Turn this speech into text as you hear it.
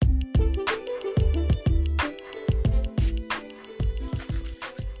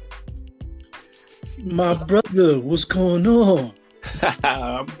My brother, what's going on?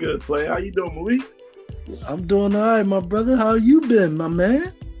 I'm good, player. How you doing, Malik? I'm doing all right, my brother. How you been, my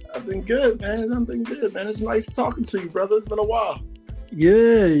man? I've been good, man. I've been good, man. It's nice talking to you, brother. It's been a while.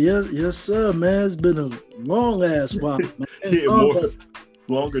 Yes, sir, man. It's been a long ass while, man. Yeah,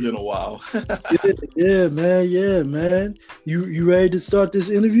 longer than a while. Yeah, man. You ready to start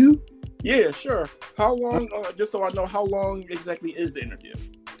this interview? Yeah, sure. How long? Just so I know, how long exactly is the interview?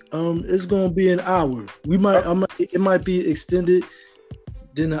 It's gonna be an hour. It might be extended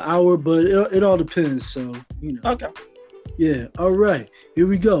than an hour, but it all depends. So Okay. Yeah. All right. Here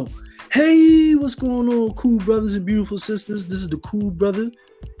we go. Hey, what's going on, cool brothers and beautiful sisters? This is the Cool Brother,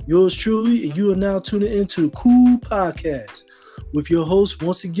 yours truly, and you are now tuning into the Cool Podcast with your host,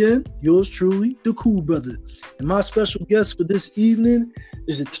 once again, yours truly, the Cool Brother. And my special guest for this evening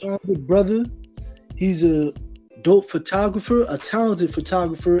is a talented brother. He's a dope photographer, a talented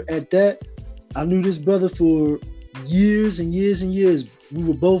photographer at that. I knew this brother for years and years and years. We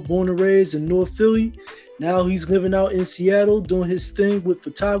were both born and raised in North Philly. Now he's living out in Seattle doing his thing with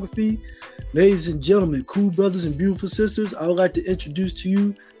photography. Ladies and gentlemen, cool brothers and beautiful sisters, I would like to introduce to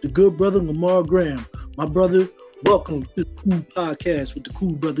you the good brother Lamar Graham. My brother, welcome to the Cool Podcast with the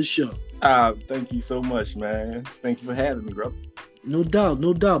Cool Brothers Show. Thank you so much, man. Thank you for having me, brother. No doubt.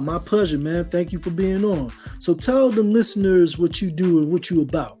 My pleasure, man. Thank you for being on. So tell the listeners what you do and what you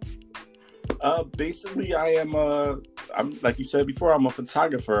about. Basically, I'm like you said before, I'm a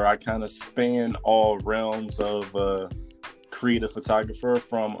photographer. I kind of span all realms of creative photographer,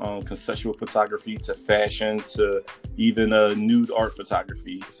 from conceptual photography to fashion to even nude art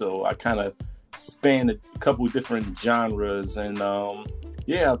photography. So I kind of span a couple of different genres, and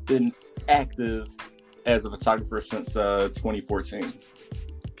I've been active as a photographer since 2014.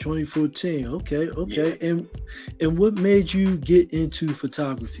 2014. Okay. Yeah. And what made you get into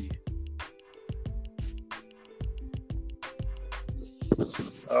photography?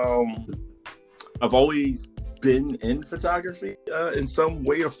 I've always been in photography in some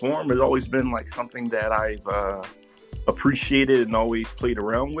way or form. It's always been like something that I've appreciated and always played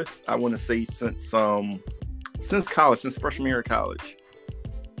around with. I want to say since college, since freshman year of college.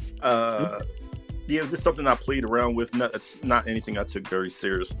 Just something I played around with. Not anything I took very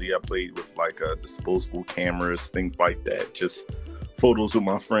seriously. I played with like disposable cameras, things like that. Just photos with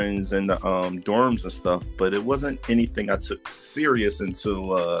my friends in the dorms and stuff. But it wasn't anything I took serious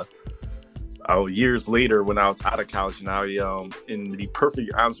until years later when I was out of college. And in to be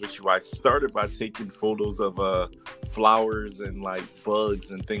perfectly honest with you, I started by taking photos of flowers and like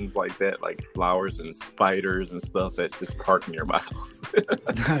bugs and things like that, like flowers and spiders and stuff at this park near my house.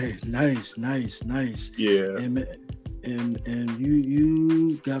 Nice. Yeah. And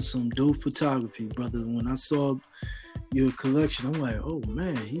you got some dope photography, brother. When I saw your collection, I'm like, oh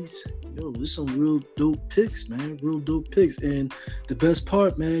man, there's some real dope pics, man. Real dope pics. And the best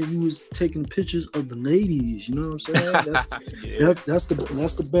part, man, you was taking pictures of the ladies. You know what I'm saying? That's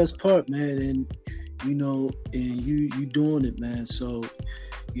the best part, man. And you doing it, man. So,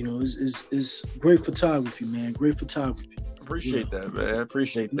 it's great photography, man. Great photography. Appreciate that, man.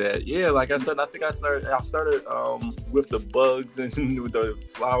 Appreciate that. Yeah, like I said, I think I started with the bugs and with the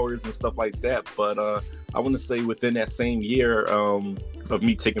flowers and stuff like that. But I want to say within that same year of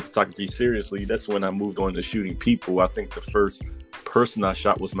me taking photography seriously, that's when I moved on to shooting people. I think the first person I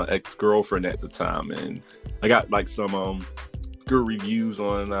shot was my ex-girlfriend at the time, and I got like some good reviews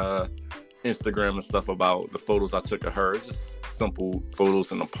on Instagram and stuff about the photos I took of her. Just simple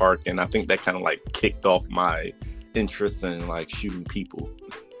photos in the park, and I think that kind of like kicked off my interest in like shooting people.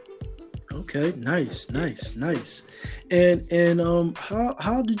 Okay, nice. And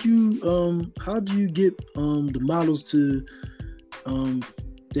how do you get the models to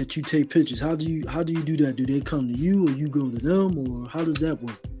that you take pictures? How do you do that? Do they come to you or you go to them, or how does that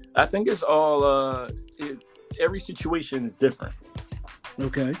work? I think it's all every situation is different.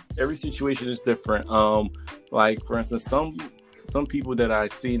 Okay. Every situation is different. Like for instance, some people that I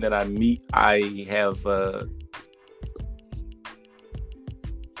see that I meet, I have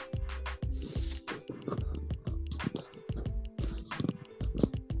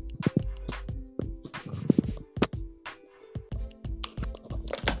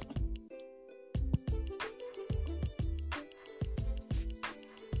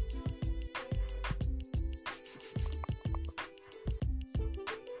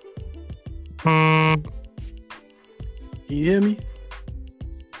Can you hear me?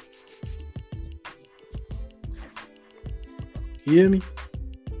 Can you hear me?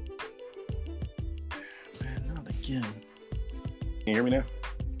 Man, not again. Can you hear me now?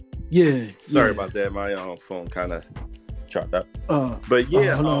 Yeah. Sorry about that. My phone kind of chopped out. But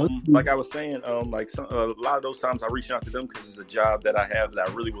yeah, no. Like I was saying, a lot of those times I reach out to them because it's a job that I have that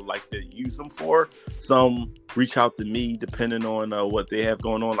I really would like to use them for. Some reach out to me depending on what they have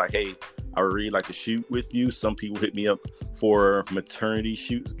going on. Like, hey, I would really like to shoot with you. Some people hit me up for maternity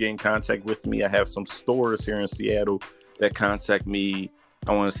shoots, get in contact with me. I have some stores here in Seattle that contact me,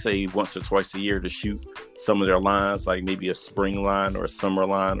 I want to say once or twice a year to shoot some of their lines, like maybe a spring line or a summer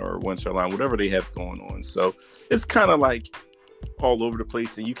line or a winter line, whatever they have going on. So it's kind of like all over the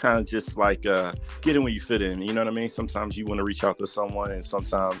place, and you kind of just like get in where you fit in. You know what I mean? Sometimes you want to reach out to someone, and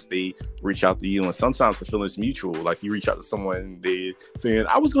sometimes they reach out to you, and sometimes the feeling is mutual. Like you reach out to someone, and they saying,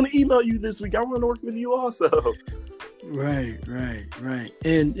 "I was going to email you this week. I want to work with you also." Right.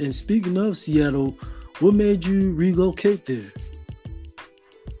 And speaking of Seattle, what made you relocate there?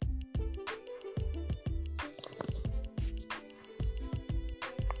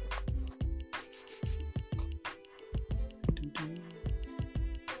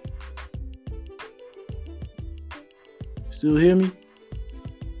 Still hear me?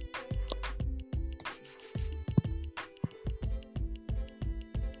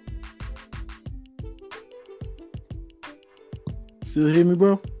 Still hear me,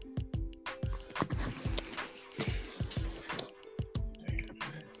 bro?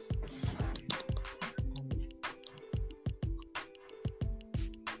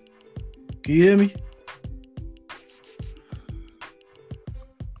 Can you hear me?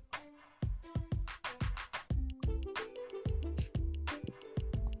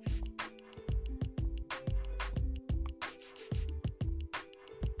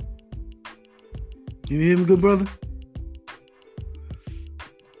 Can you hear me, good brother?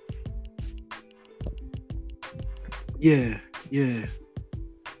 Yeah. There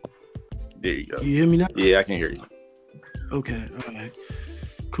you go. Can you hear me now? Yeah, I can hear you. Okay, all right.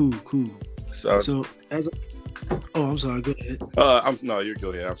 Cool. So as I'm sorry, go ahead. No, you go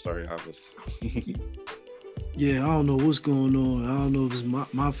ahead. I'm sorry. I was Yeah, I don't know what's going on. I don't know if it's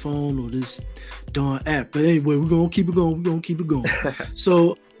my phone or this darn app. But anyway, we're gonna keep it going.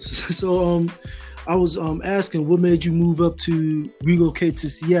 So I was asking, what made you move up to relocate to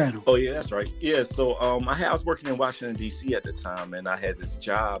Seattle? Oh yeah, that's right. Yeah, so I was working in Washington D.C. at the time, and I had this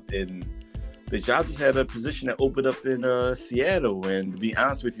job, and the job just had a position that opened up in Seattle. And to be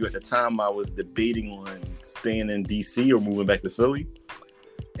honest with you, at the time I was debating on staying in D.C. or moving back to Philly.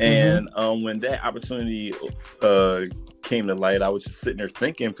 And when that opportunity came to light, I was just sitting there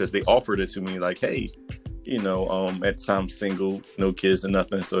thinking, because they offered it to me, like, hey, you know, at the time single, no kids or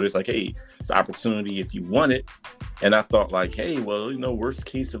nothing. So it's like, hey, it's an opportunity if you want it. And I thought like, hey, well, you know, worst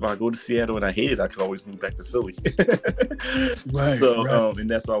case, if I go to Seattle and I hate it, I could always move back to Philly. Right. And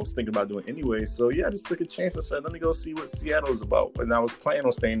that's what I was thinking about doing anyway. So yeah, I just took a chance. I said, let me go see what Seattle is about. And I was planning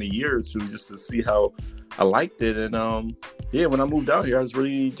on staying a year or two just to see how I liked it. And yeah, when I moved out here, I was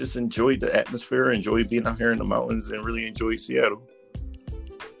really just enjoyed the atmosphere, enjoyed being out here in the mountains, and really enjoyed Seattle.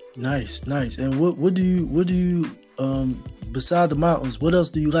 Nice. And what do you beside the mountains, what else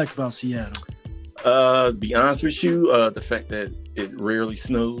do you like about Seattle? To be honest with you, the fact that it rarely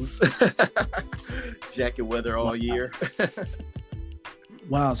snows. Jacket weather all year.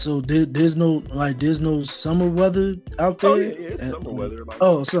 Wow, so there's no summer weather out there? Oh yeah, it's summer weather.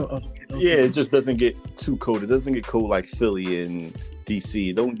 Okay. Yeah, it just doesn't get too cold. It doesn't get cold like Philly and DC.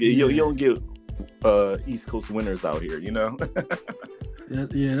 You don't get East Coast winters out here, you know.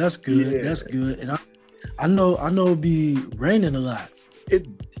 Yeah, that's good. Yeah. That's good. And I know it'll be raining a lot.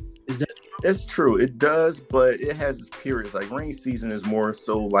 That's true. It does, but it has its periods. Like rain season is more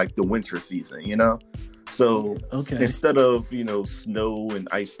so like the winter season, you know? So instead of, you know, snow and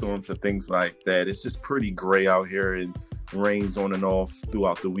ice storms and things like that, it's just pretty gray out here and rains on and off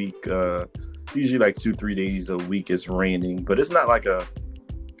throughout the week. Usually like 2-3 days a week is raining, but it's not like a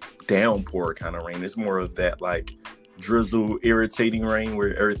downpour kind of rain. It's more of that like drizzle, irritating rain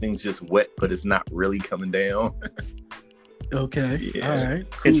where everything's just wet, but it's not really coming down. Okay. Yeah. All right.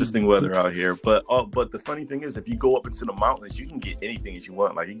 Cool. Interesting weather out here. But the funny thing is, if you go up into the mountains, you can get anything that you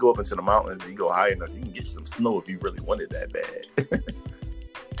want. Like you go up into the mountains and you go high enough, you can get some snow if you really want it that bad.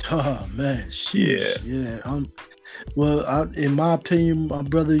 Oh man, sheesh. Yeah. Well, in my opinion, my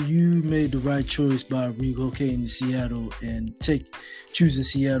brother, you made the right choice by relocating to Seattle and choosing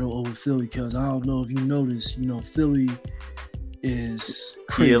Seattle over Philly. Because I don't know if you noticed, you know, Philly is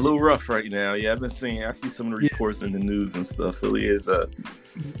crazy. Yeah, a little rough right now. Yeah, I see some of the reports in the news and stuff. Philly is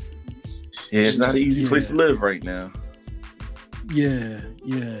it's not an easy place to live right now. Yeah,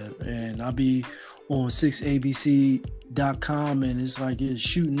 and I'll be on 6abc.com and it's like it's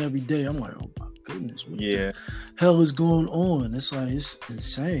shooting every day. I'm like, oh my goodness, what Yeah. the hell is going on? It's like it's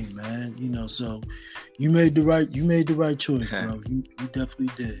insane, man. You know, so you made the right choice, bro. You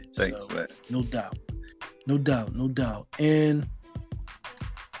definitely did. Thanks, So man. no doubt. No doubt, no doubt. And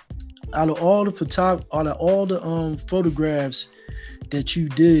out of all the photographs that you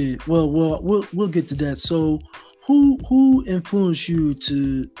did, we'll get to that. So who influenced you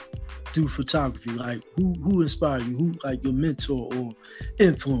to do photography? Like who inspired you? Who like your mentor or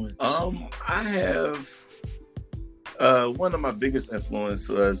influence? I have one of my biggest influence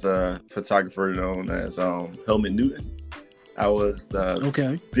was a photographer known as Helmut Newton. I was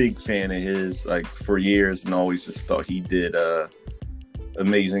a big fan of his like for years, and always just thought he did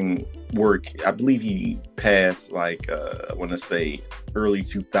amazing work. I believe he passed like I want to say early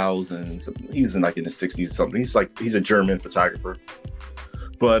 2000s. He's in the 60s or something. He's a German photographer.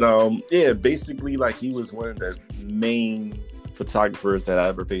 But yeah, basically like he was one of the main photographers that I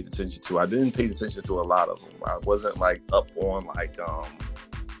ever paid attention to. I didn't pay attention to a lot of them. I wasn't like up on like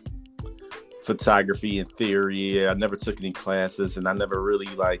photography and theory. I never took any classes, and I never really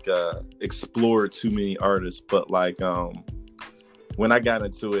like explored too many artists. But like when I got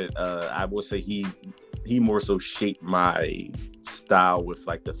into it, I would say he more so shaped my style with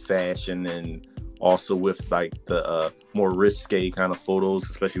like the fashion, and also with like the more risque kind of photos,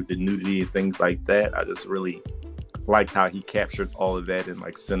 especially with the nudity and things like that. I just really liked how he captured all of that in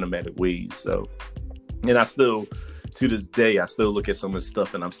like cinematic ways. So, and I still, to this day, I still look at some of his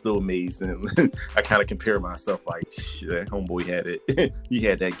stuff and I'm still amazed. And I kind of compare myself like, shit, that homeboy had it. He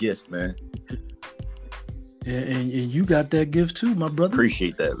had that gift, man. And you got that gift too, my brother.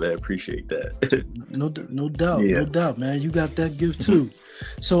 Appreciate that, man. Appreciate that. No doubt, no doubt, man. You got that gift too.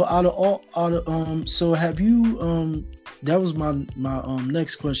 So so have you that was my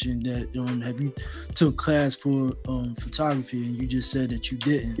next question, that have you took class for photography, and you just said that you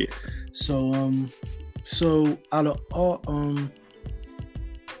didn't. Yeah. So out of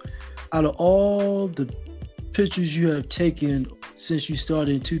all the pictures you have taken since you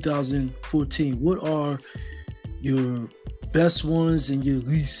started in 2014, what are your best ones and your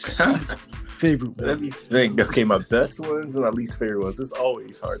least favorite ones? Let me think. Okay, my best ones and my least favorite ones. It's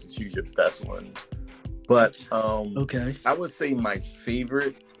always hard to choose your best ones. But I would say my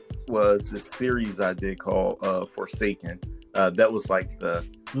favorite was the series I did called Forsaken. That was like the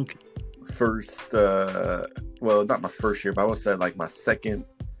first, well, not my first year, but I would say like I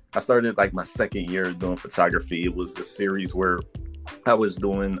started like my second year doing photography. It was a series where I was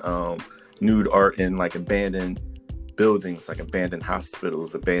doing nude art in like abandoned buildings, like abandoned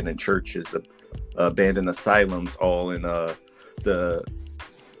hospitals, abandoned churches, abandoned asylums, all in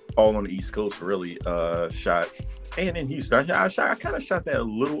all on the East Coast, really. Shot, and in Houston, I kind of shot that a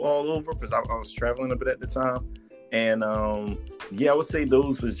little all over because I was traveling a bit at the time. And I would say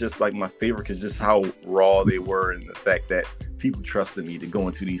those was just like my favorite, because just how raw they were, and the fact that people trusted me to go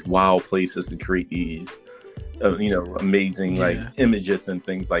into these wild places and create these amazing like images and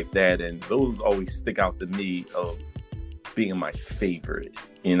things like that. And those always stick out to me of being my favorite,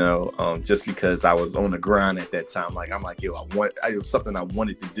 just because I was on the grind at that time. Like I'm like, it was something I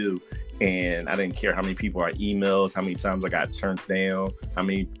wanted to do, and I didn't care how many people I emailed, how many times I got turned down, how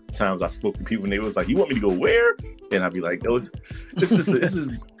many times I spoke to people and they was like, you want me to go where? And I'd be like, no, this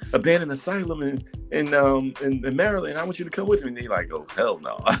is abandoned asylum in Maryland. I want you to come with me. And they like, oh hell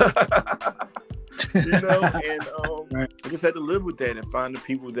no. And I just had to live with that and find the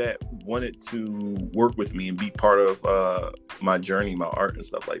people that wanted to work with me and be part of my journey, my art and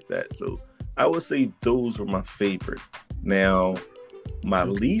stuff like that. So I would say those were my favorite. Now, my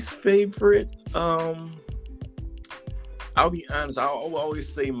least favorite, I'll be honest, I'll always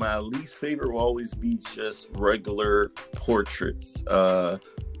say my least favorite will always be just regular portraits. I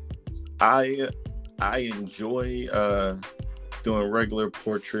enjoy doing regular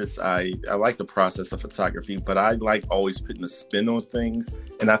portraits. I like the process of photography, but I like always putting a spin on things.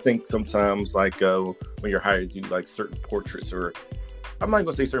 And I think sometimes like when you're hired to do like certain portraits, or I'm not going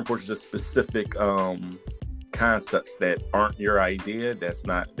to say certain portraits, just specific concepts that aren't your idea,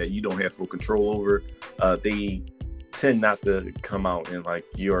 that you don't have full control over, they tend not to come out in like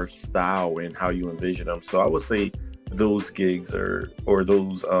your style and how you envision them. So I would say those gigs or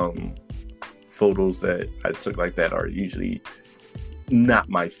those photos that I took like that are usually not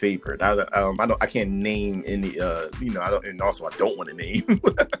my favorite. I can't name any I don't want to name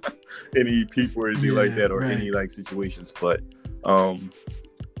any people or anything like that, or any like situations. But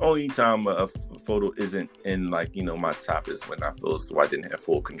only time a photo isn't in like my top is when I feel as though I didn't have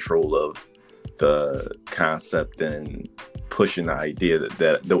full control of the concept and pushing the idea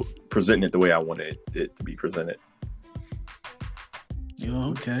that presenting it the way I wanted it to be presented.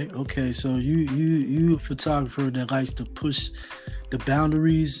 Okay. So you a photographer that likes to push the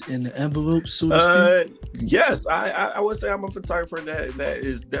boundaries and the envelopes, so to speak? Yes, I would say I'm a photographer that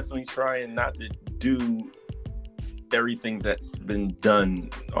is definitely trying not to do everything that's been done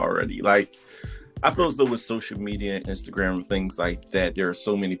already. Like, I feel as though with social media and Instagram and things like that, there are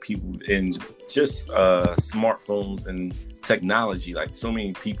so many people in just smartphones and technology. Like, so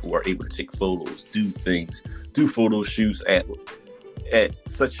many people are able to take photos, do photo shoots at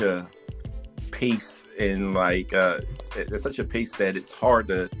such a pace, and like at such a pace that it's hard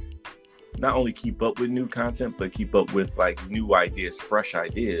to not only keep up with new content, but keep up with like new ideas, fresh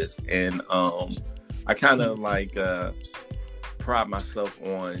ideas. And I kind of like pride myself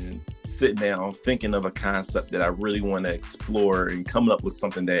on sitting down, thinking of a concept that I really want to explore and coming up with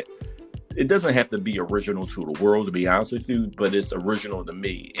something that it doesn't have to be original to the world, to be honest with you, but it's original to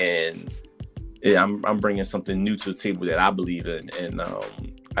me. And I'm bringing something new to the table that I believe in. And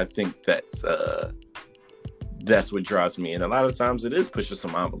I think that's what drives me. And a lot of times it is pushing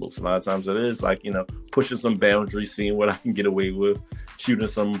some envelopes. A lot of times it is like, pushing some boundaries, seeing what I can get away with, shooting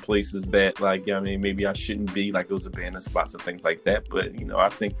some places that, like, I mean, maybe I shouldn't be, like those abandoned spots and things like that. But, I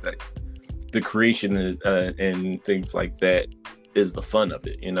think that the creation is, and things like that is the fun of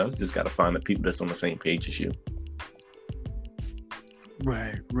it. Just got to find the people that's on the same page as you.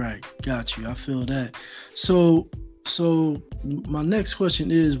 Right. Got you. I feel that. So my next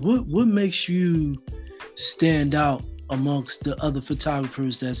question is, what makes you stand out amongst the other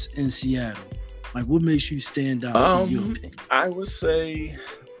photographers that's in Seattle? Like, what makes you stand out in your opinion? I would say,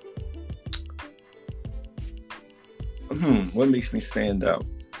 what makes me stand out?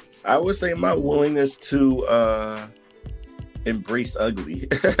 I would say my willingness to embrace ugly,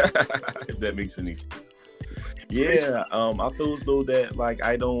 if that makes any sense. Yeah, I feel as though that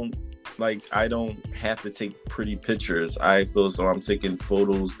I don't have to take pretty pictures. I feel as though I'm taking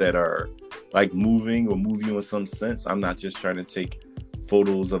photos that are like moving or move you in some sense. I'm not just trying to take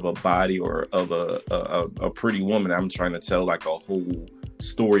photos of a body or of a pretty woman. I'm trying to tell like a whole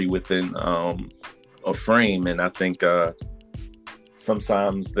story within a frame. And I think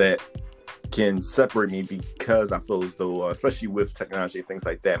sometimes that can separate me, because I feel as though, especially with technology and things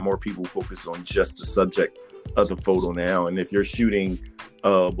like that, more people focus on just the subject of the photo now. And if you're shooting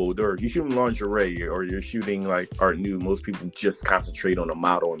boudoir, if you're shooting lingerie, or you're shooting like art nude, most people just concentrate on a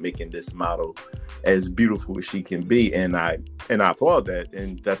model and making this model as beautiful as she can be. And I applaud that,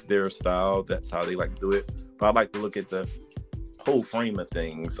 and that's their style. That's how they like to do it. But I like to look at the whole frame of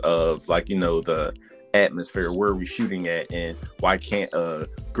things, of like, the atmosphere, where are we shooting at, and why can't a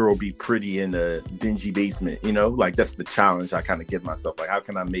girl be pretty in a dingy basement? Like, that's the challenge I kind of give myself. Like, how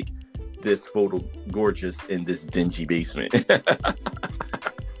can I make this photo gorgeous in this dingy basement?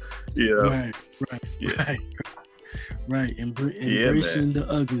 Right. Embracing the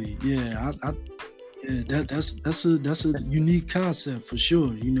ugly. That's a unique concept for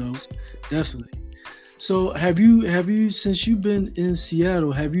sure. Definitely. So have you since you've been in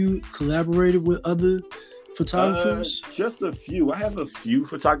Seattle, have you collaborated with other photographers? Just a few. I have a few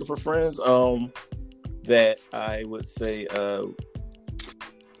photographer friends that I would say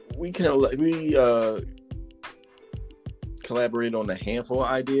we collaborate on a handful of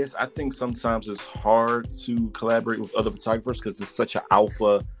ideas. I think sometimes it's hard to collaborate with other photographers because it's such an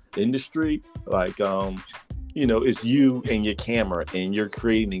alpha industry. Like, it's you and your camera, and you're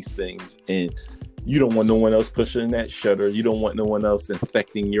creating these things, and you don't want no one else pushing that shutter. You don't want no one else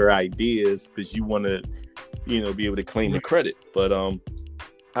infecting your ideas, because you want to, be able to claim the credit. But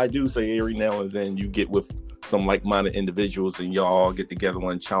I do say every now and then you get with some like-minded individuals, and y'all get together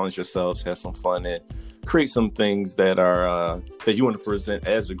and challenge yourselves, have some fun, and create some things that are that you want to present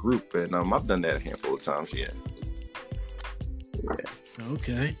as a group. And I've done that a handful of times. Yeah.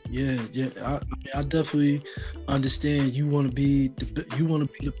 Okay. Yeah. I definitely understand. You want to be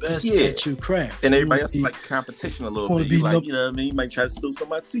the best at your craft, and everybody else like competition a little bit. You might try to steal some of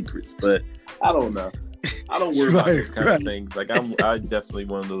my secrets, but I don't know. I don't worry about those kind of things. Like, I'm definitely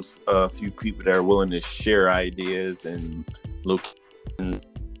one of those few people that are willing to share ideas and look.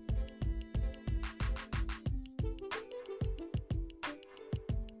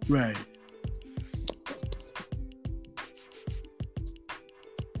 Right.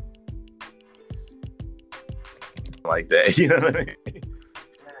 Like that, you know what I mean?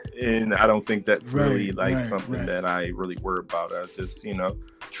 And I don't think that's really something that I really worry about. I just,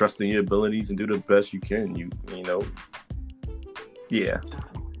 trust in your abilities and do the best you can. Yeah.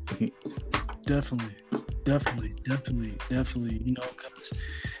 Definitely. Because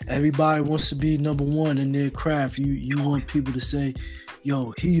everybody wants to be number one in their craft. You want people to say,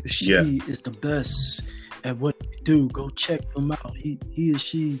 yo, he or she is the best at what dude, go check them out. He or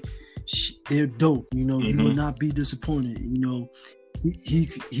she they're dope. You know, you will not be disappointed. You know,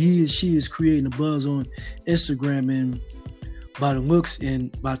 he or she is creating a buzz on Instagram, and by the looks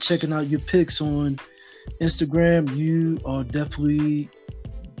and by checking out your pics on Instagram, you are definitely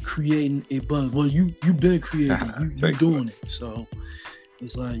creating a buzz. Well, you've been creating, you're doing it. So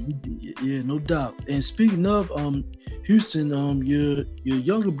it's like, yeah, no doubt. And speaking of Houston, your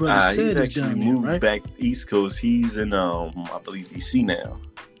younger brother said he's down there, moved right? back East Coast. He's in I believe DC now.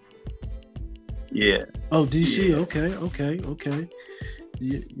 Yeah. Oh, DC. Yeah. Okay.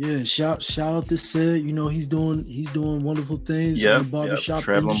 Yeah. Shout out to Sid. You know, he's doing wonderful things in the barbershop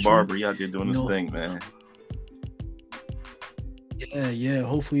traveling industry. barber. He out there doing his thing, man. Yeah.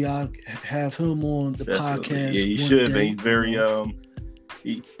 Hopefully, I'll have him on the podcast. Yeah, he should, man. He's very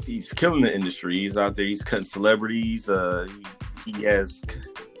he's killing the industry. He's out there. He's cutting celebrities. He has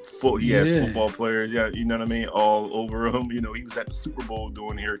football players. Yeah, you know what I mean, all over him. You know, he was at the Super Bowl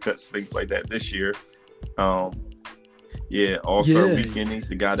doing haircuts, things like that this year. All-Star Weekend. He's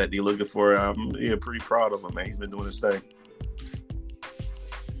the guy that they're looking for. I'm pretty proud of him, man. He's been doing his thing.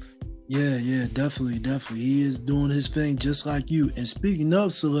 Yeah, definitely. He is doing his thing just like you. And speaking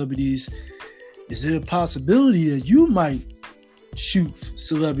of celebrities, is there a possibility that you might shoot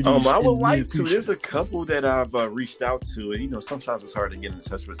celebrities? I would like to. There's a couple that I've reached out to, and you know, sometimes it's hard to get in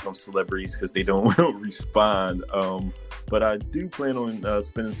touch with some celebrities because they don't respond. But I do plan on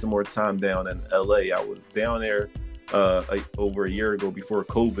spending some more time down in LA. I was down there over a year ago before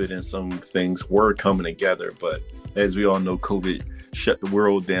COVID, and some things were coming together. But as we all know, COVID shut the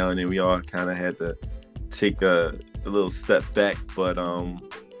world down, and we all kind of had to take a little step back. But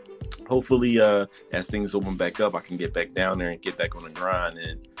hopefully, as things open back up, I can get back down there and get back on the grind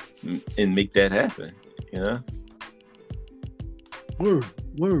and make that happen. You know. Word.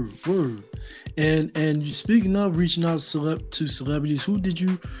 And speaking of reaching out to celebrities, who did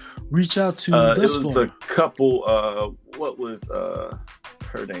you reach out to thus far? It was a couple. What was her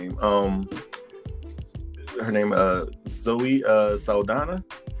name? Her name Zoe Saldana.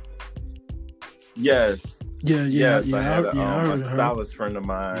 Yes. Yeah. I had a stylist friend of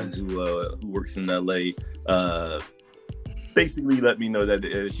mine who works in LA. Basically let me know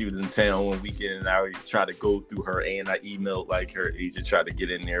that she was in town one weekend, and I tried to go through her, and I emailed like her agent, tried to get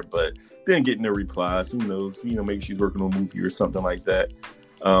in there, but didn't get no replies. Who knows? You know, maybe she's working on a movie or something like that.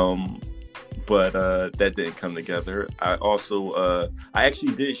 But that didn't come together. I also I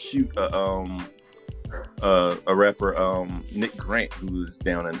actually did shoot a rapper, Nick Grant, who's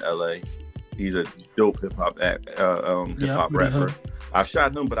down in LA. He's a dope hip hop rapper. I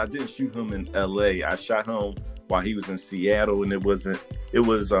shot him, but I didn't shoot him in LA. I shot him while he was in Seattle, and it was at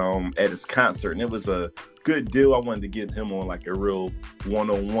his concert, and it was a good deal. I wanted to get him on like a real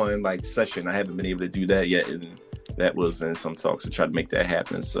one-on-one like session. I haven't been able to do that yet, and that was in some talks to try to make that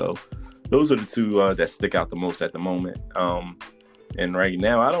happen. So those are the two that stick out the most at the moment. And right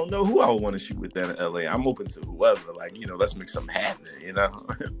now, I don't know who I would want to shoot with that in LA. I'm open to whoever. Like, you know, let's make something happen, you know?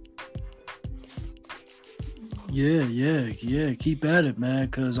 Yeah. Keep at it, man,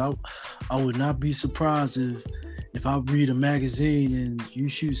 because I would not be surprised if I read a magazine and you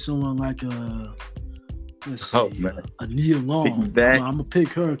shoot someone like a Nia Long. I'm gonna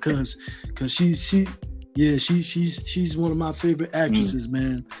pick her because she's one of my favorite actresses,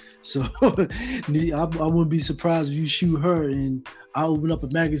 man. So I wouldn't be surprised if you shoot her and I open up a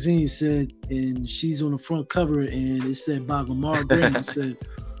magazine and she's on the front cover and it said by Lamar Graham. It said,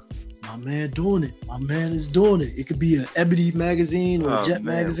 "My man doing it. My man is doing it." It could be an Ebony magazine or a Jet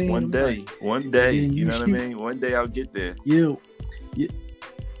magazine. One day, you know what I mean? One day I'll get there. Yeah,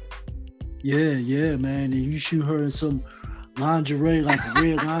 man. And you shoot her in some lingerie, like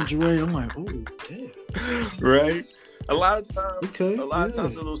red lingerie. I'm like, oh, damn. Right? A lot of times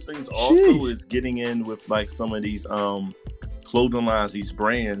of those things also is getting in with like some of these clothing lines, these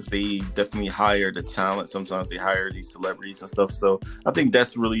brands. They definitely hire the talent. Sometimes they hire these celebrities and stuff. So I think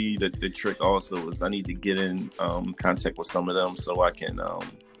that's really the trick also, is I need to get in contact with some of them so I can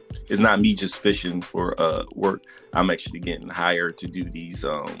it's not me just fishing for work. I'm actually getting hired to do these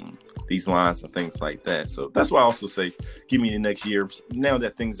lines and things like that. So that's why I also say give me the next year. Now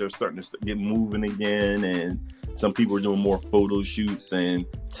that things are starting to get moving again, and some people are doing more photo shoots and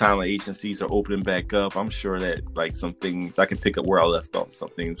talent agencies are opening back up, I'm sure that like some things I can pick up where I left off.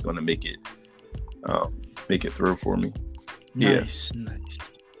 Something's going to make it through for me. Nice.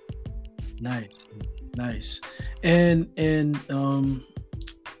 And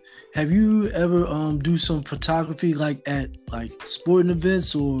have you ever do some photography like at like sporting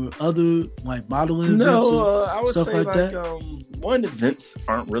events or other like modeling events? No, I would stuff say like that. One, events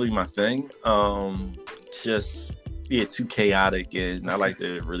aren't really my thing. just too chaotic, and I like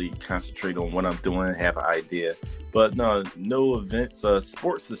to really concentrate on what I'm doing, have an idea. But no events.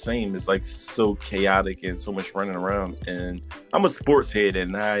 Sports the same. It's like so chaotic and so much running around. And I'm a sports head,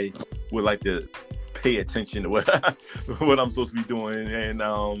 and I would like to pay attention to what I'm supposed to be doing. And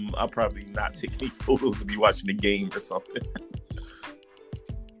I'll probably not take any photos to be watching the game or something.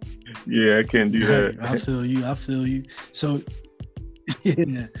 Yeah, I can't do that. I feel you. So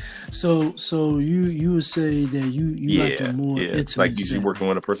yeah. So you would say that you like a more intimate it's like usually setting. working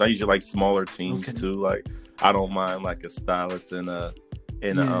with a person. I usually like smaller teams Okay. too. Like I don't mind like a stylist and a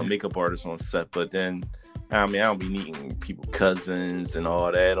makeup artist on set, but then I don't be needing people cousins and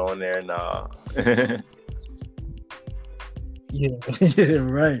all that on there. Nah. Yeah,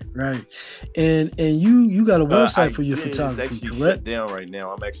 right. And you got a website for your It's photography, actually correct? shut down right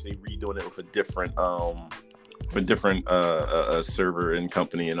now. I'm actually redoing it with a different server and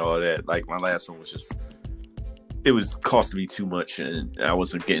company and all that. Like my last one was just, it was costing me too much and I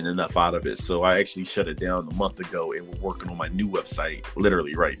wasn't getting enough out of it. So I actually shut it down a month ago, and we're working on my new website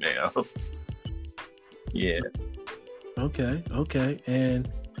literally right now. Yeah. Okay.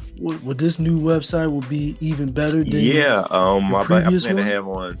 And would this new website will be even better than Yeah. the previous I plan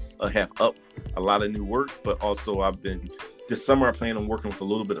one? to have up a lot of new work, but also this summer I plan on working with a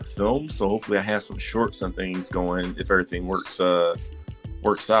little bit of film. So hopefully I have some shorts and things going if everything works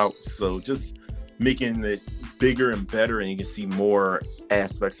out. So just making it bigger and better, and you can see more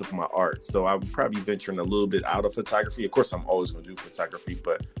aspects of my art. So I'm probably venturing a little bit out of photography. Of course, I'm always going to do photography,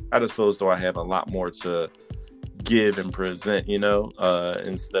 but I just feel as though I have a lot more to give and present,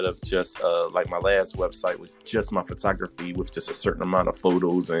 instead of just like my last website was just my photography with just a certain amount of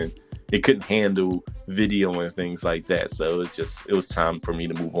photos, and it couldn't handle video and things like that. So it was time for me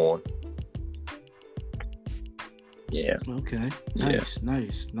to move on. Yeah. Okay. Nice.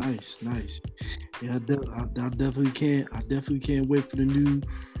 Yeah, I definitely can't wait for the new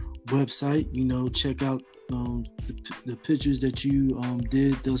website. Check out the pictures that you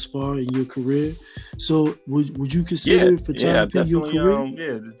did thus far in your career. So would you consider photography your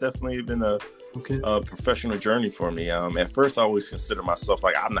career? It's definitely been a professional journey for me. At first I always consider myself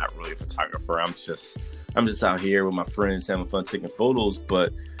like I'm not really a photographer. I'm just out here with my friends having fun taking photos,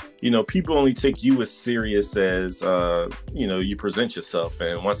 but people only take you as serious as you present yourself.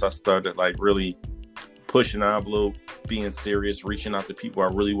 And once I started like really pushing the envelope, being serious, reaching out to people I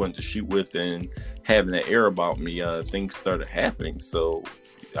really wanted to shoot with, and having that air about me, things started happening. So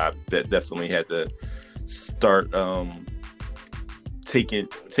I definitely had to start taking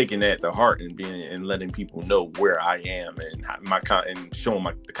that to heart and letting people know where I am and and showing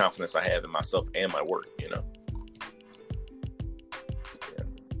the confidence I have in myself and my work.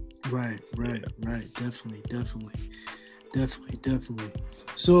 Right. Definitely.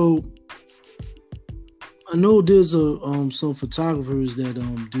 So I know there's some photographers that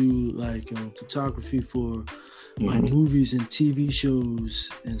do like photography for like movies and TV shows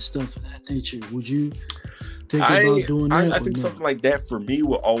and stuff of that nature. Would you think about doing that? I think something like that for me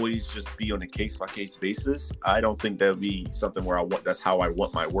will always just be on a case by case basis. I don't think that would be something where that's how I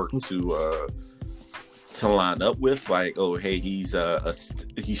want my work to line up with. Like, oh, hey, he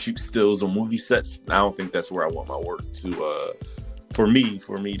shoots stills on movie sets. I don't think that's where I want my work to for me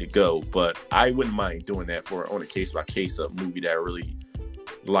to go. But I wouldn't mind doing that on a case by case of movie that I really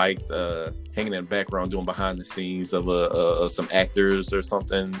liked, hanging in the background, doing behind the scenes of some actors or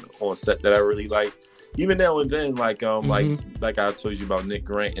something on set that I really like. Even now and then, like I told you about Nick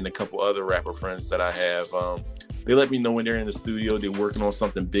Grant and a couple other rapper friends that I have. They let me know when they're in the studio, they're working on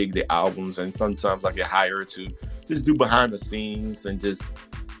something big, their albums, and sometimes I get hired to just do behind the scenes and just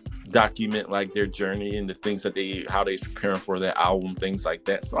document like their journey and the things that how they're preparing for their album, things like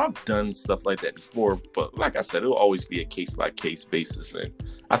that. So I've done stuff like that before, but like I said, it'll always be a case by case basis, and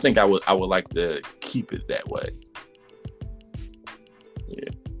I think I would like to keep it that way.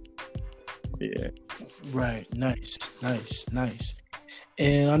 Yeah. Right. Nice.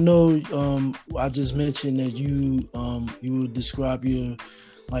 And I know I just mentioned that you would describe your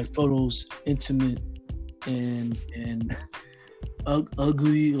like photos intimate and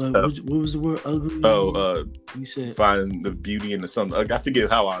ugly. Like what was the word? Ugly. You said find the beauty in the sun. I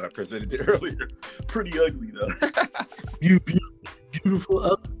forget how I presented it earlier. Pretty ugly though. Beautiful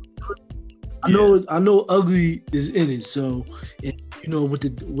ugly. I know ugly is in it. So with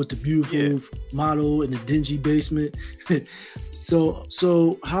the beautiful model and the dingy basement. so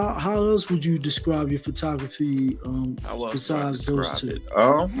how else would you describe your photography besides those two?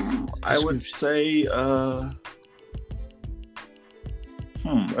 I would say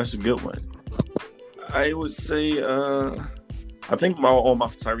that's a good one. I would say I I think all my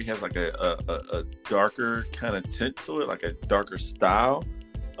photography has like a darker kind of tint to it, like a darker style.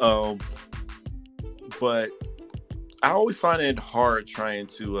 But I always find it hard trying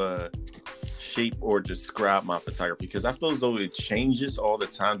to shape or describe my photography because I feel as though it changes all the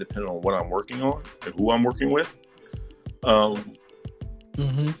time depending on what I'm working on and who I'm working with.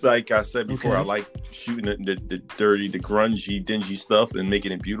 Like I said before, I like shooting the dirty, the grungy, dingy stuff and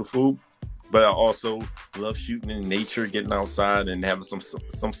making it beautiful. But I also love shooting in nature, getting outside and having some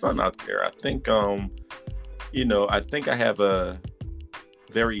sun out there. I think, I think I have a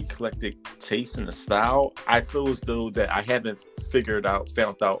very eclectic taste in the style. I feel as though that I haven't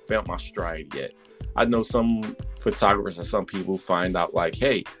found my stride yet. I know some photographers and some people find out like,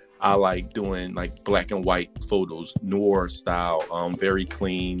 hey, I like doing like black and white photos, noir style, very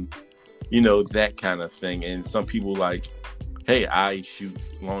clean, that kind of thing. And some people like, hey, I shoot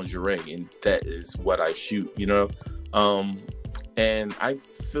lingerie and that is what I shoot, and I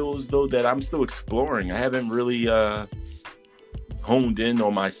feel as though that I'm still exploring. I haven't really honed in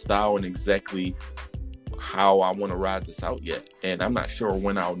on my style and exactly how I want to ride this out yet. And I'm not sure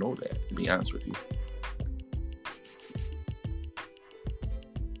when I'll know that, to be honest with you.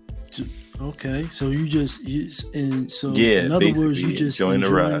 Okay, so in other words, you just enjoying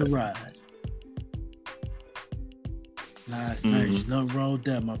the ride. Nice. Nothing wrong with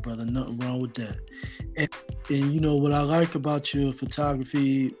that, my brother. Nothing wrong with that. And what I like about your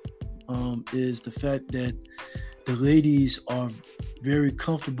photography is the fact that the ladies are very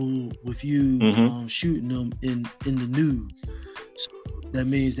comfortable with you shooting them in the nude. So that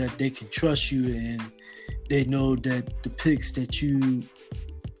means that they can trust you and they know that the pics that you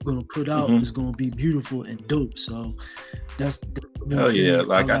gonna put out is gonna be beautiful and dope. So that's hell yeah.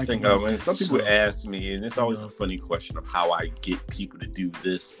 I think when some people ask me, and it's always a funny question of how I get people to do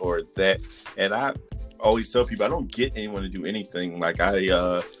this or that, and I always tell people I don't get anyone to do anything. Like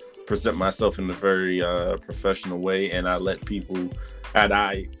I present myself in a very professional way, and I let people, and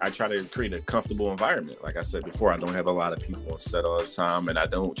I try to create a comfortable environment. Like I said before, I don't have a lot of people on set all the time, and I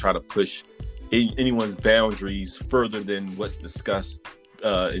don't try to push anyone's boundaries further than what's discussed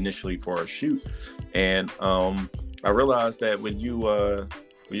initially for a shoot. And I realized that when you're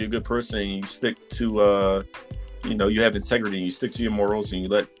a good person and you stick to you have integrity and you stick to your morals and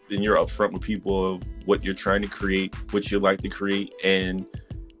you're upfront with people of what you're trying to create, what you like to create, and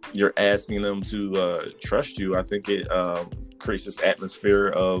you're asking them to trust you, I think it creates this atmosphere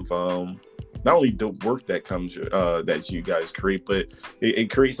of not only the work that comes that you guys create, but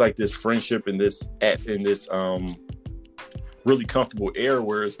it creates like this friendship and this really comfortable air,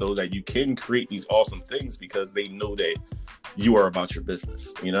 whereas though that you can create these awesome things because they know that you are about your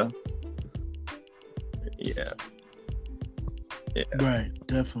business, Yeah. Right.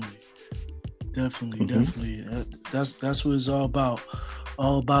 Definitely. That's what it's all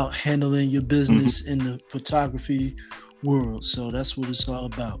about handling your business in the photography world. So that's what it's all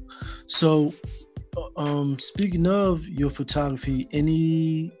about. So speaking of your photography,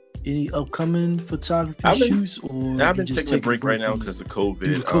 any upcoming photography shoots, or I've been taking a break right now because of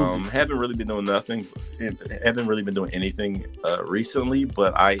COVID. Haven't really been doing nothing. Haven't really been doing anything recently,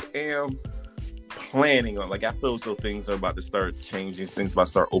 but I am planning on, I feel as though things are about to start changing. Things about to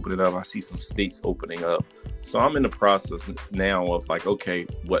start opening up. I see some states opening up. So I'm in the process now of okay,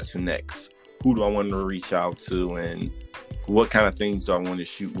 what's next? Who do I want to reach out to? And what kind of things do I want to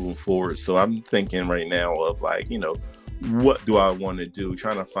shoot moving forward? So I'm thinking right now of what do I want to do?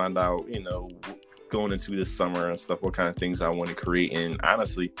 Trying to find out, going into this summer and stuff, what kind of things I want to create. And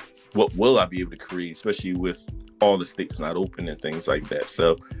honestly, what will I be able to create, especially with all the states not open and things like that.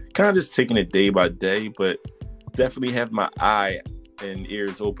 So kind of just taking it day by day, but definitely have my eye and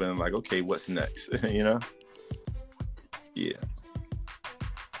ears open. Okay, what's next? Yeah.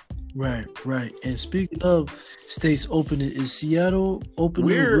 Right. And speaking of states opening, is Seattle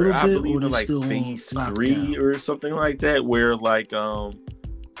opening a little bit? I believe or in still phase 3 or something like that, where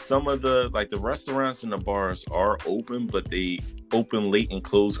some of the restaurants and the bars are open, but they open late and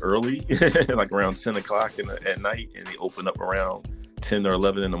close early, like around 10 o'clock at night, and they open up around 10 or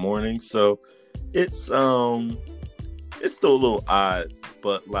 11 in the morning. So it's still a little odd,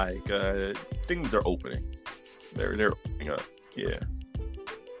 but things are opening. They're opening up. Yeah.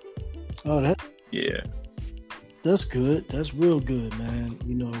 Oh, that's good. That's real good, man.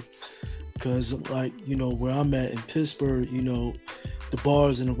 Because where I'm at in Pittsburgh, the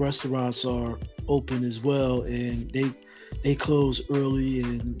bars and the restaurants are open as well, and they close early.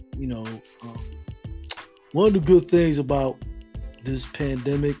 And one of the good things about this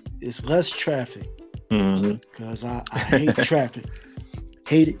pandemic is less traffic. Because I hate traffic.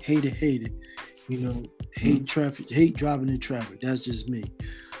 Hate it. Hate hate traffic, hate driving in traffic. That's just me.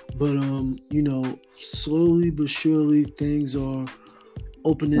 But you know, slowly but surely things are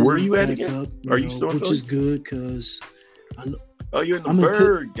opening Where are you at back again? up, Are you still in which Philly? is good because Oh, you're in the I'm in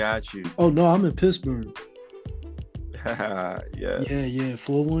Bird. Got you. oh no, I'm in Pittsburgh. Yeah. Yeah,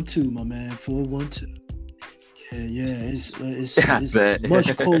 412, my man, 412. Yeah, I it's bet.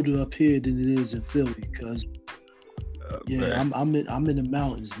 much colder up here than it is in Philly because Man. I'm in the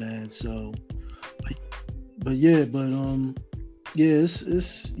mountains, man. So, but yeah,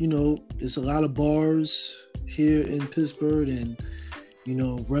 it's you know, it's a lot of bars here in Pittsburgh, and you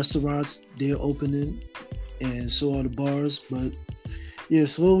know, restaurants they're opening, and so are the bars. But yeah,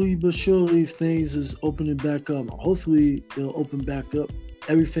 slowly but surely things is opening back up. Hopefully they'll open back up.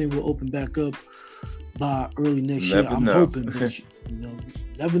 Everything will open back up by early next year. I'm hoping, but you know,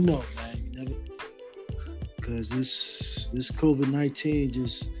 never know, man. You never, because this COVID-19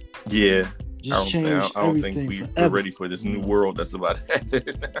 just changed I don't everything. think we're ready for this new world that's about to happen.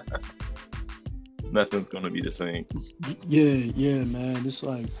 Nothing's gonna be the same. Yeah, man. It's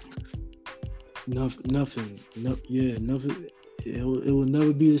like nothing. It will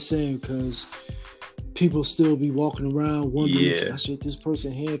never be the same because people still be walking around wondering, can I shake this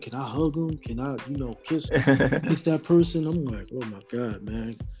person's hand? Can I hug them? Can I, you know, kiss that person? I'm like, oh my God,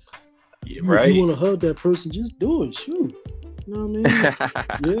 man. Yeah, right. If you want to hug that person, just do it. Shoot. You know what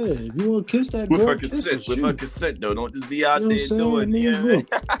I mean? Yeah. If you want to kiss that girl, kiss her. With her consent, though. Don't just be out there doing it.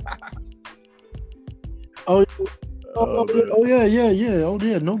 Oh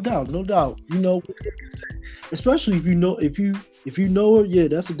yeah, no doubt. You know, especially if you know her, yeah,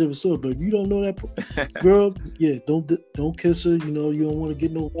 that's a different story. But if you don't know that girl, yeah, don't kiss her. You know, you don't want to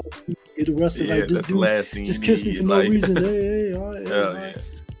get no get arrested like this dude. Just kiss me for no reason. Hey, all right.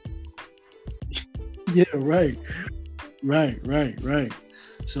 Yeah, right.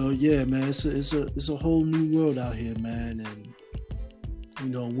 So yeah, man, it's a whole new world out here, man, and you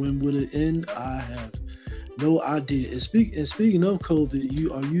know, when will it end? I have no idea. And speaking of COVID,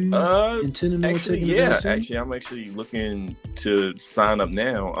 are you intending on taking the vaccine? Actually, I'm actually looking to sign up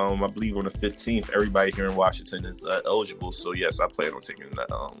now. I believe on the 15th, everybody here in Washington is eligible. So yes, I plan on taking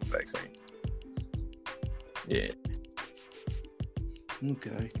the vaccine. Yeah.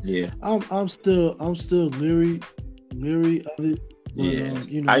 Okay. Yeah. I'm still leery of it. But,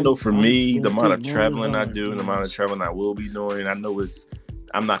 you know, I know for me, the amount of traveling I do and the amount of traveling I will be doing, I know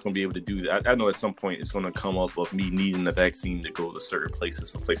I'm not going to be able to do that. I know at some point it's going to come up of me needing the vaccine to go to certain places,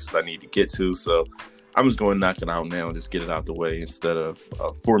 some places I need to get to. So I'm just going to knock it out now and just get it out the way instead of,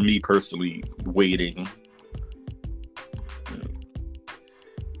 for me personally, waiting.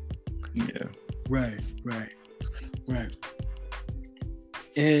 Yeah. Right.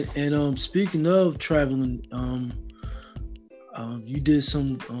 And speaking of traveling, you did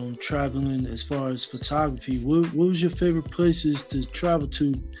some traveling as far as photography. What was your favorite places to travel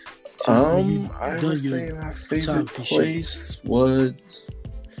to? I would say my favorite place was,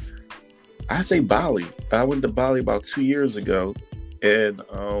 I say Bali. I went to Bali about 2 years ago, and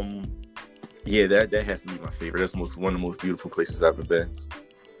that has to be my favorite. That's one of the most beautiful places I've ever been.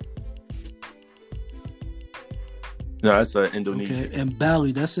 No, that's Indonesia. Okay, and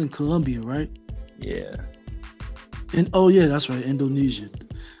Bali, that's in Colombia, right? Yeah. And that's right, Indonesia.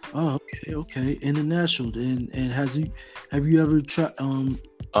 Oh, okay, international. And have you ever tried?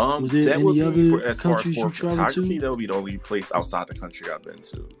 Was there any other countries you traveled to? That would be the only place outside the country I've been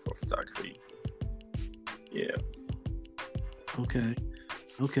to for photography. Yeah. Okay.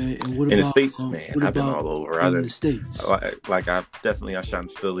 And what in about the States, man? I've been all over. In the States, like I shot in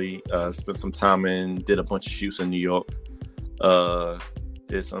Philly. Spent some time did a bunch of shoots in New York.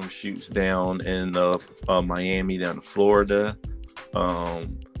 Did some shoots down in Miami, down in Florida,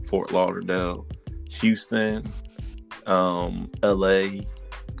 Fort Lauderdale, Houston, LA,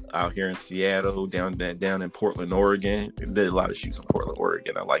 out here in Seattle, down in Portland, Oregon. Did a lot of shoots in Portland,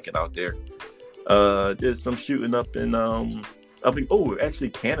 Oregon. I like it out there. Did some shooting up in actually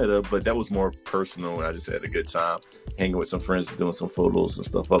Canada, but that was more personal, and I just had a good time hanging with some friends, doing some photos and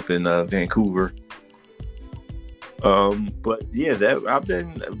stuff up in Vancouver. But yeah, I've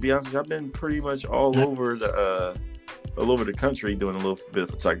been pretty much all over the country doing a little bit of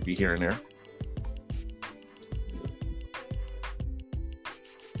photography here and there.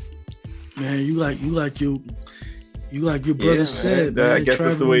 Man, you like your brother said, man. I guess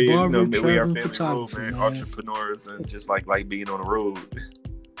that's the way, barber, the way our family roll, man. Entrepreneurs and just like being on the road.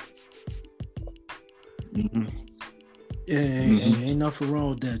 Mm-hmm. Yeah, ain't nothing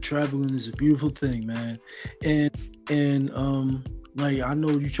wrong with that. Traveling is a beautiful thing, man. And like I know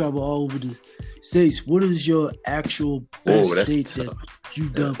you travel all over the states. What is your actual best state you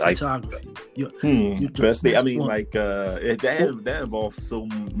done photography? Best day. I mean, like that involves so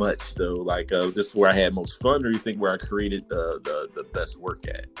much though. Like just where I had most fun, or you think where I created the best work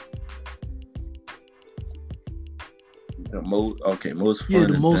at? Most fun. Yeah,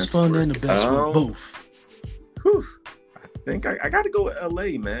 the most fun and the best work, both. Whew, I think I got to go with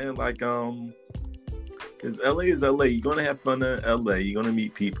LA, man. Like because LA is LA. You're gonna have fun in LA. You're gonna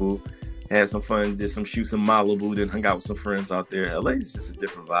meet people, have some fun, did some shoots in Malibu, then hung out with some friends out there. LA is just a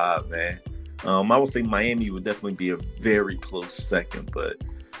different vibe, man. I would say Miami would definitely be a very close second, but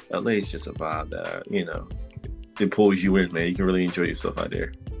LA is just a vibe that it pulls you in, man. You can really enjoy yourself out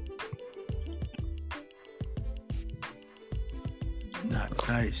there.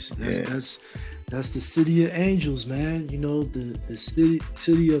 Nice. That's the city of angels, man. You know, the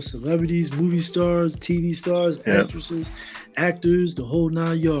city of celebrities, movie stars, TV stars, actresses, actors, the whole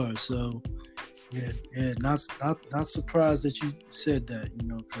 9 yards. So, yeah, not surprised that you said that. You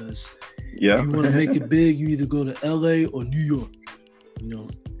know, because if you want to make it big, you either go to LA or New York. You know.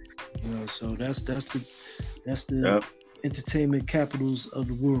 So that's the entertainment capitals of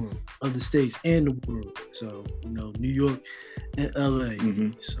the world, of the states and the world. So, New York and LA.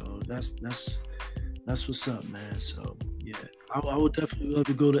 Mm-hmm. So that's what's up, man. So yeah, I would definitely love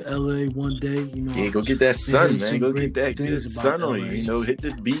to go to LA one day. Go get that sun, man. Go get that good sun on you. Hit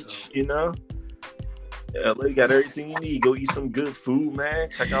the beach. So, LA got everything you need. Go eat some good food, man.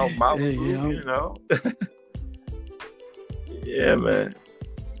 Check out Malibu. Yeah, man.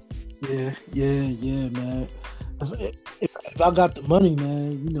 Yeah, man. If I got the money,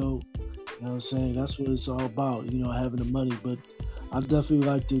 man, you know what I'm saying? That's what it's all about, having the money. But I definitely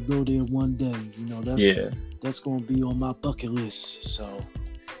like to go there one day. That's going to be on my bucket list. So,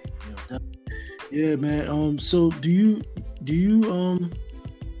 yeah, man. So do you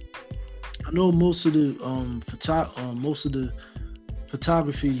I know most of the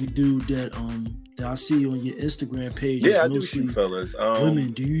photography you do that I see on your Instagram page. Yeah, I do shoot fellas.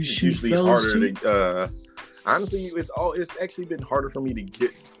 Women, do you shoot usually fellas harder too? Honestly, it's actually been harder for me to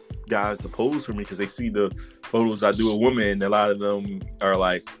get guys to pose for me because they see the photos I do of women, and a lot of them are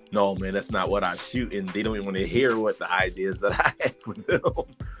like, "No, man, that's not what I shoot," and they don't even want to hear what the ideas that I have for them.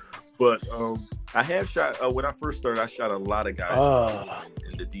 But I have shot when I first started. I shot a lot of guys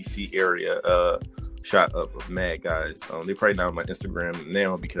in the DC area. Shot up of mad guys. They probably not on my Instagram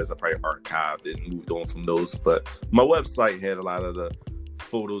now because I probably archived it and moved on from those. But my website had a lot of the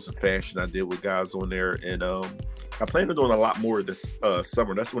photos and fashion I did with guys on there, and I plan on doing a lot more this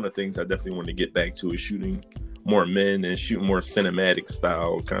summer. That's one of the things I definitely want to get back to, is shooting more men and shooting more cinematic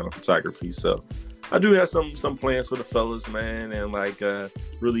style kind of photography. So I do have some plans for the fellas, man, and like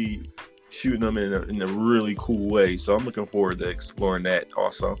really shooting them in a really cool way. So I'm looking forward to exploring that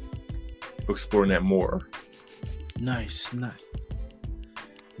also. Exploring that more. Nice. I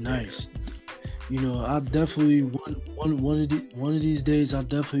definitely one of these days I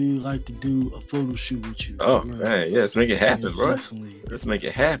definitely like to do a photo shoot with you. Oh man, let's make it happen, bro. Definitely. Let's make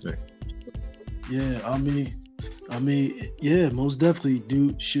it happen. Yeah, I mean, yeah, most definitely.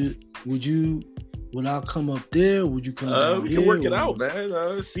 Would I come up there? Would you come down we here? We can work it out,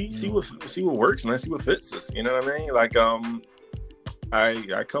 man. See what works, man. See what fits us. You know what I mean? Like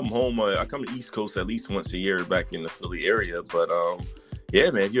I come home. I come to East Coast at least once a year back in the Philly area. But yeah,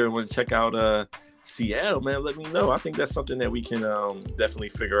 man, if you ever want to check out Seattle, man, let me know. I think that's something that we can definitely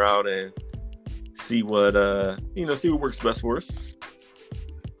figure out and see what see what works best for us.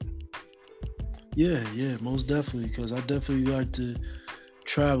 Yeah, most definitely. Because I definitely like to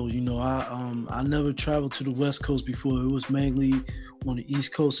travel. I never traveled to the West Coast before. It was mainly on the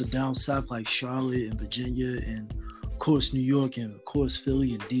East Coast or down south, like Charlotte and Virginia, and of course New York, and of course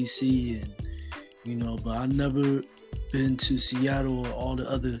Philly and DC, and but I never been to Seattle or all the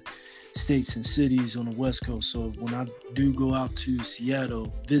other states and cities on the West Coast. So when I do go out to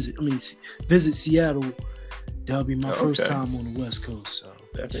Seattle, visit Seattle, that'll be my first time on the West Coast. So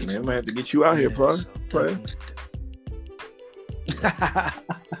definitely, man, I might have to get you out here, bro.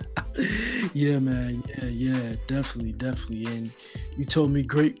 Yeah, man. Yeah, definitely. And you told me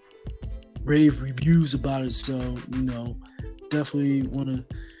great rave reviews about it, so definitely want to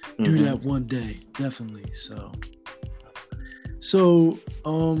do that one day. Definitely. So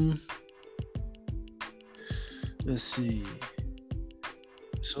let's see.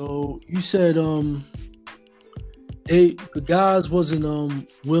 So you said the guys wasn't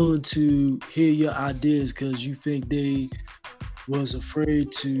willing to hear your ideas because you think they were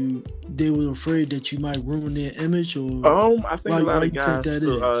afraid that you might ruin their image, or I think a lot of guys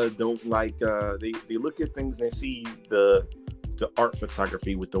don't like they look at things and they see the art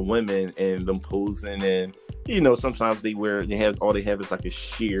photography with the women and them posing and sometimes they have is like a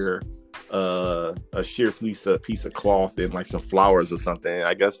sheer piece of cloth and like some flowers or something.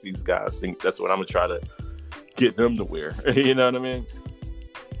 I guess these guys think that's what I'm gonna try to get them to wear. You know what I mean?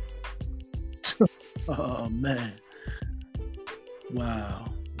 Oh man. Wow.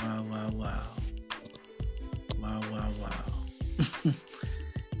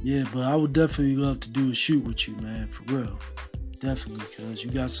 Yeah, but I would definitely love to do a shoot with you, man, for real. Definitely, because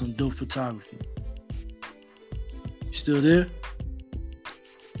you got some dope photography. You still there?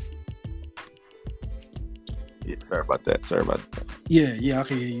 Yeah, sorry about that. Yeah, I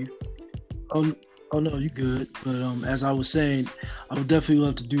can hear you. Oh no, you good. But as I was saying, I would definitely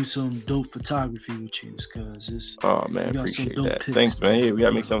love to do some dope photography with you, because it's. Oh man, appreciate that. Thanks, man. Yeah, we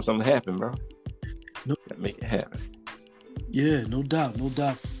gotta make something happen, bro. Gotta make it happen. Yeah, no doubt.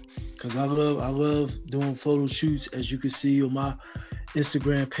 Because I love doing photo shoots, as you can see on my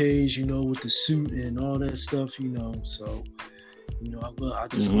Instagram page, with the suit and all that stuff, So, I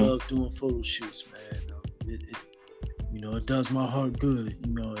just love doing photo shoots, man. It does my heart good,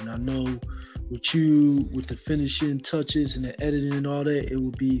 and I know with the finishing touches and the editing and all that, it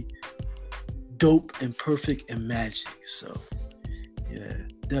will be dope and perfect and magic. So, yeah,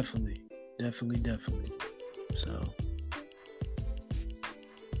 definitely. So,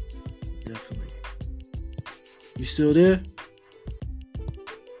 definitely. You still there?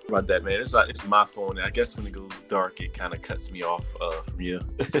 About that, man. It's my phone. I guess when it goes dark, it kind of cuts me off from you.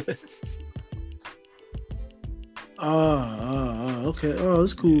 Okay. Oh,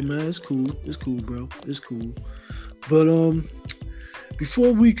 it's cool, man. It's cool, bro. It's cool. But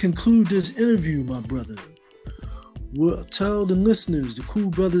before we conclude this interview, my brother, we'll tell the listeners, the cool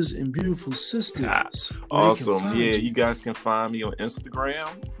brothers and beautiful sisters. Awesome. Yeah, you guys can find me on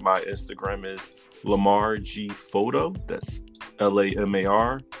Instagram. My Instagram is Lamar G Photo. That's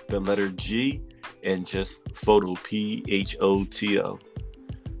LAMAR, the letter G, and just photo PHOTO.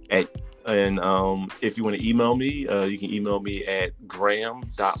 And if you want to email me, you can email me at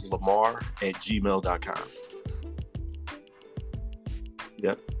graham.lamar@gmail.com.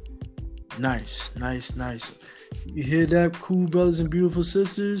 Yep. Nice. You hear that, cool brothers and beautiful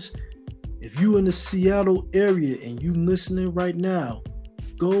sisters? If you in the Seattle area and you listening right now,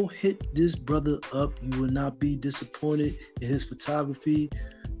 go hit this brother up. You will not be disappointed in his photography.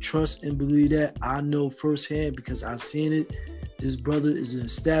 Trust and believe that. I know firsthand because I've seen it. This brother is an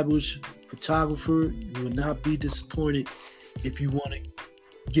established photographer. You will not be disappointed if you want to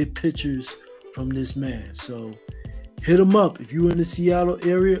get pictures from this man. So hit him up if you're in the Seattle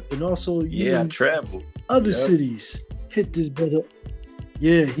area, and also I travel other cities. Hit this brother.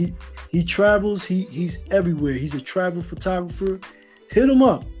 Yeah, he travels. He's everywhere. He's a travel photographer. Hit him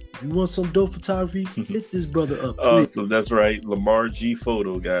up if you want some dope photography. Hit this brother up. Awesome, that's right, Lamar G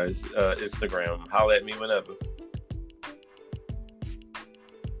Photo, guys. Instagram. Holla at me whenever.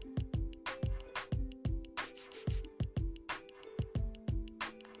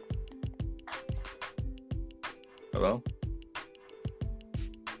 Hello?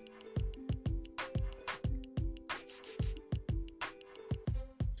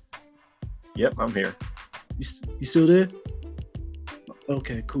 Yep, I'm here. You still there?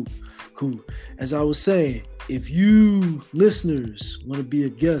 Okay, cool. As I was saying, if you listeners want to be a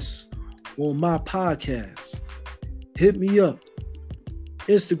guest on my podcast, hit me up.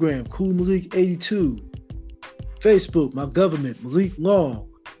 Instagram, Cool Malik 82. Facebook, my government, Malik Long.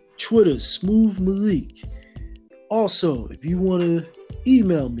 Twitter, Smooth Malik. Also, if you want to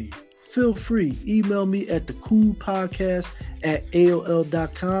email me, feel free. Email me at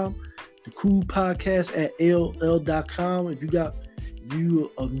thecoolpodcast@aol.com. thecoolpodcast@aol.com. If you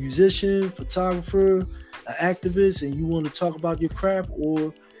a musician, photographer, an activist, and you want to talk about your craft,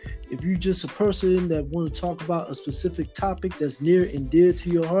 or if you're just a person that want to talk about a specific topic that's near and dear to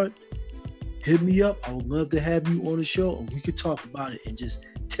your heart, hit me up. I would love to have you on the show, and we could talk about it and just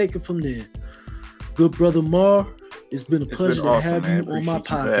take it from there. Good brother Mar, it's been a pleasure to have you on my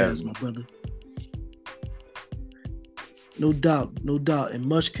podcast, my brother. No doubt. And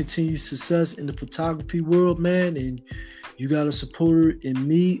much continued success in the photography world, man. And you got a supporter in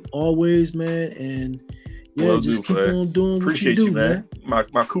me always, man. And just keep on doing what you do, man.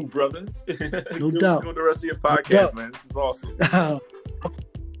 My cool brother. No doubt. Go the rest of your podcast, man. This is awesome.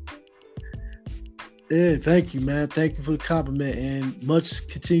 Yeah, thank you, man. Thank you for the compliment, and much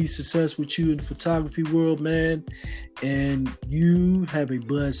continued success with you in the photography world, man. And you have a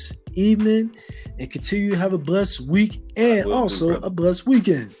blessed evening, and continue to have a blessed week, and also a blessed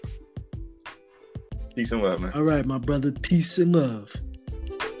weekend. Peace and love, man. All right, my brother. Peace and love.